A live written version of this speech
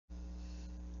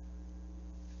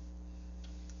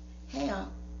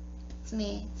It's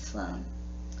me, Sloane.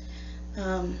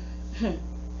 Um,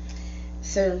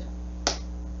 so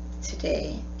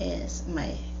today is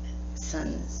my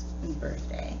son's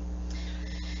birthday,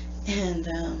 and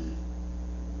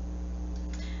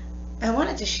I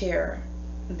wanted to share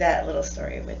that little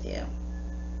story with you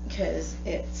because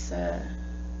it's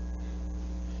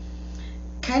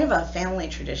kind of a family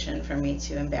tradition for me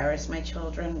to embarrass my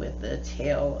children with the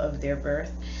tale of their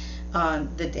birth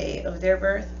on the day of their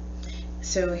birth.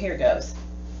 So here goes.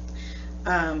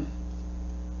 Um,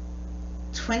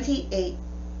 28,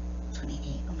 28,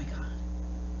 oh my God.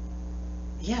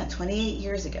 Yeah, 28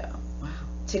 years ago. Wow.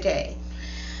 Today.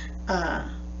 Uh,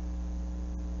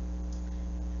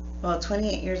 well,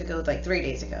 28 years ago, like 3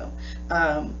 days ago,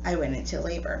 I went into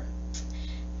labor.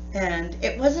 And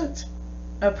it wasn't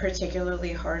a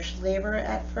particularly harsh labor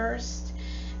at first.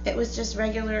 It was just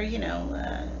regular,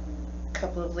 a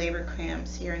couple of labor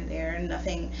cramps here and there,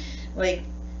 nothing like,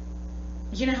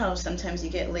 you know how sometimes you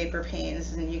get labor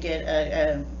pains and you get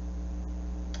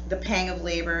the pang of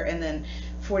labor, and then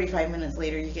 45 minutes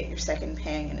later you get your second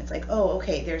pang, and it's like, oh,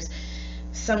 okay, there's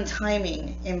some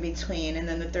timing in between, and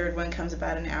then the third one comes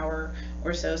about an hour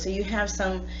or so. So you have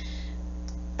some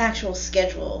actual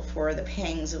schedule for the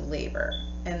pangs of labor.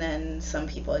 And then some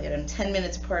people get them 10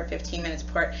 minutes apart, 15 minutes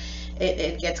apart.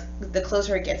 It gets, the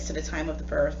closer it gets to the time of the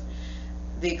birth,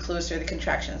 the closer the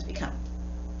contractions become.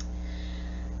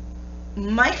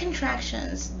 My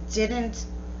contractions didn't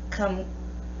come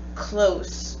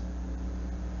close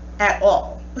at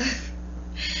all.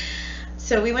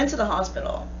 So we went to the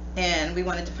hospital and we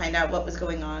wanted to find out what was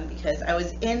going on because I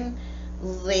was in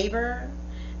labor.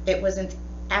 It wasn't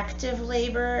active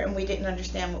labor and we didn't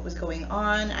understand what was going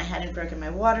on. I hadn't broken my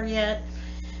water yet.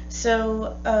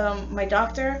 So my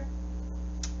doctor,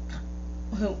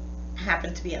 who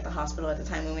happened to be at the hospital at the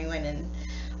time when we went in,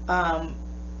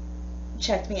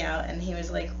 checked me out, and he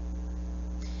was like,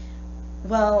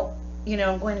 well,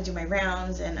 I'm going to do my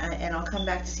rounds, and I'll come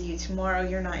back to see you tomorrow.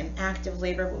 You're not in active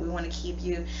labor, but we want to keep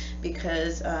you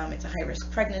because it's a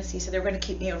high-risk pregnancy, so they're going to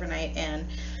keep me overnight and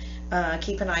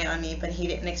keep an eye on me. But he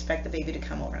didn't expect the baby to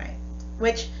come overnight,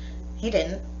 which he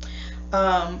didn't.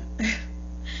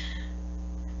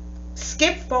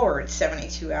 Skip forward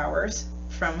 72 hours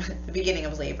from the beginning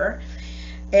of labor,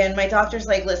 and my doctor's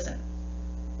like, listen,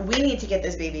 we need to get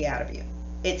this baby out of you.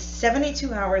 It's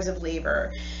 72 hours of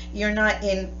labor. You're not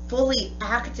in fully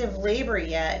active labor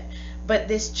yet, but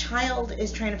this child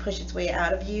is trying to push its way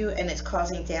out of you, and it's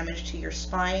causing damage to your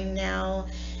spine now,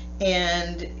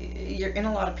 and you're in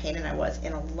a lot of pain. And I was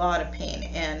in a lot of pain.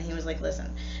 And he was like,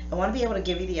 listen, I want to be able to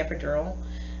give you the epidural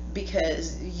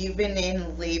because you've been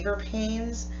in labor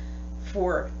pains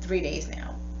for 3 days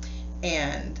now,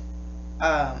 and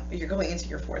you're going into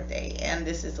your 4th day, and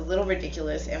this is a little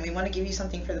ridiculous, and we want to give you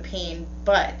something for the pain,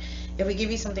 but if we give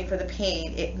you something for the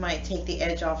pain, it might take the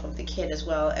edge off of the kid as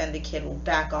well, and the kid will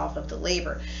back off of the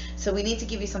labor. So we need to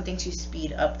give you something to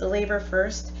speed up the labor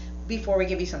first before we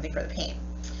give you something for the pain.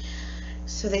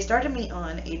 So they started me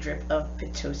on a drip of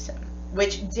Pitocin,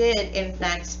 which did in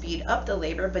fact speed up the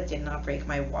labor but did not break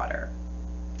my water.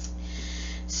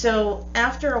 So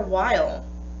after a while,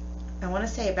 I want to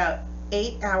say about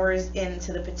 8 hours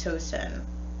into the Pitocin,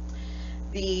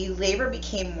 the labor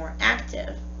became more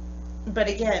active, but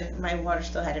again, my water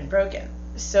still hadn't broken.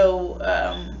 So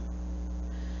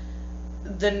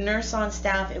the nurse on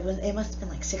staff, it must have been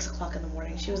like 6 o'clock in the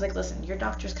morning. She was like, listen, your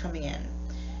doctor's coming in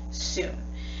soon,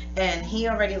 and he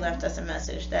already left us a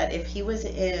message that if he was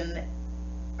if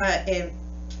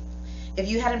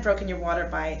you hadn't broken your water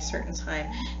by a certain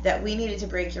time, that we needed to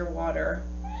break your water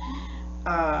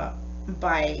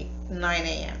by 9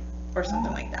 a.m. or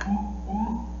something like that.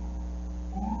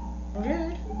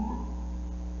 Rude.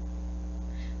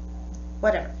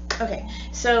 Whatever. Okay,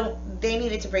 so they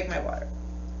needed to break my water.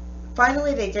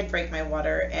 Finally, they did break my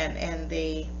water, and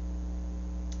they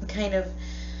kind of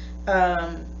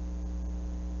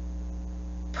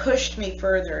pushed me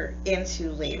further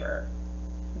into labor,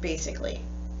 basically.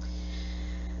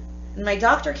 My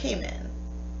doctor came in,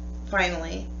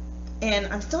 finally, and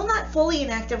I'm still not fully in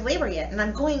active labor yet, and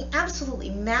I'm going absolutely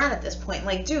mad at this point.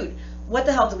 Like, dude, what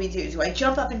the hell do we do? Do I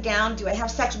jump up and down? Do I have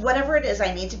sex? Whatever it is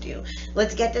I need to do.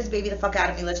 Let's get this baby the fuck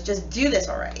out of me. Let's just do this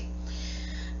already.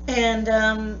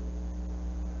 And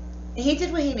he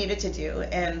did what he needed to do,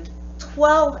 and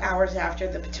 12 hours after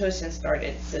the Pitocin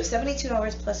started, so 72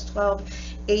 hours plus 12,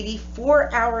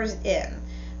 84 hours in,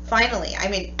 finally,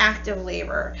 I'm in active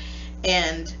labor,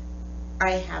 and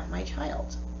I have my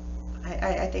child.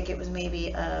 I think it was maybe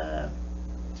a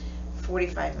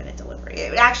 45-minute delivery.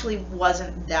 It actually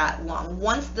wasn't that long.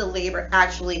 Once the labor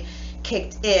actually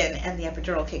kicked in and the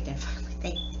epidural kicked in, finally,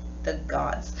 the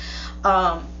gods.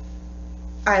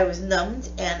 I was numbed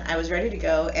and I was ready to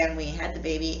go, and we had the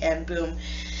baby, and boom,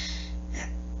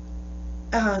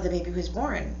 the baby was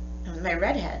born. My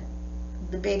redhead.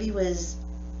 The baby was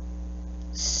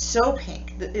so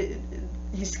pink.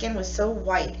 His skin was so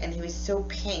white, and he was so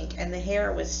pink, and the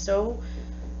hair was so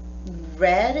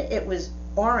red. It was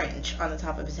orange on the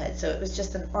top of his head, so it was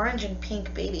just an orange and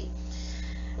pink baby.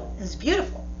 It was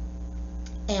beautiful.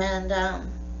 And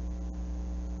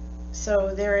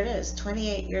so there it is.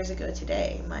 28 years ago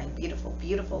today, my beautiful,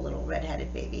 beautiful little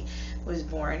redheaded baby was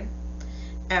born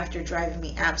after driving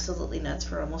me absolutely nuts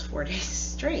for almost 4 days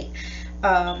straight.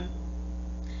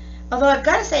 Although I've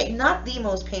got to say, not the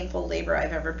most painful labor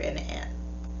I've ever been in.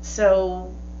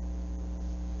 So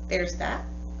there's that,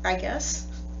 I guess.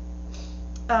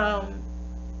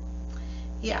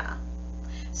 Yeah.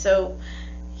 So,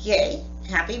 yay,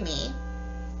 happy me,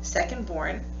 second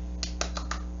born.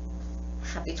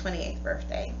 Happy 28th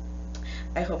birthday.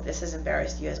 I hope this has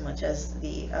embarrassed you as much as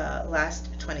the last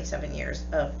 27 years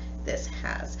of this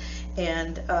has.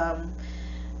 And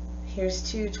here's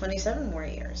to 27 more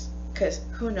years, because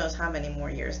who knows how many more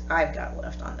years I've got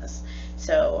left on this.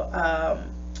 So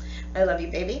I love you,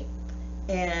 baby,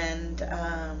 and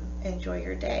enjoy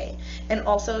your day. And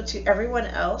also to everyone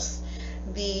else,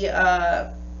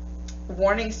 the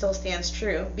warning still stands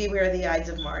true. Beware the Ides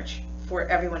of March for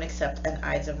everyone except an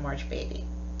Ides of March baby.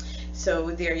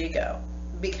 So there you go.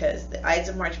 Because the Ides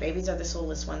of March babies are the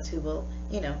soulless ones who will,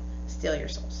 steal your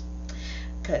souls.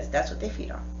 Because that's what they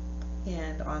feed on.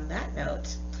 And on that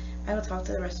note, I will talk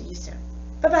to the rest of you soon.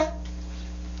 Bye-bye.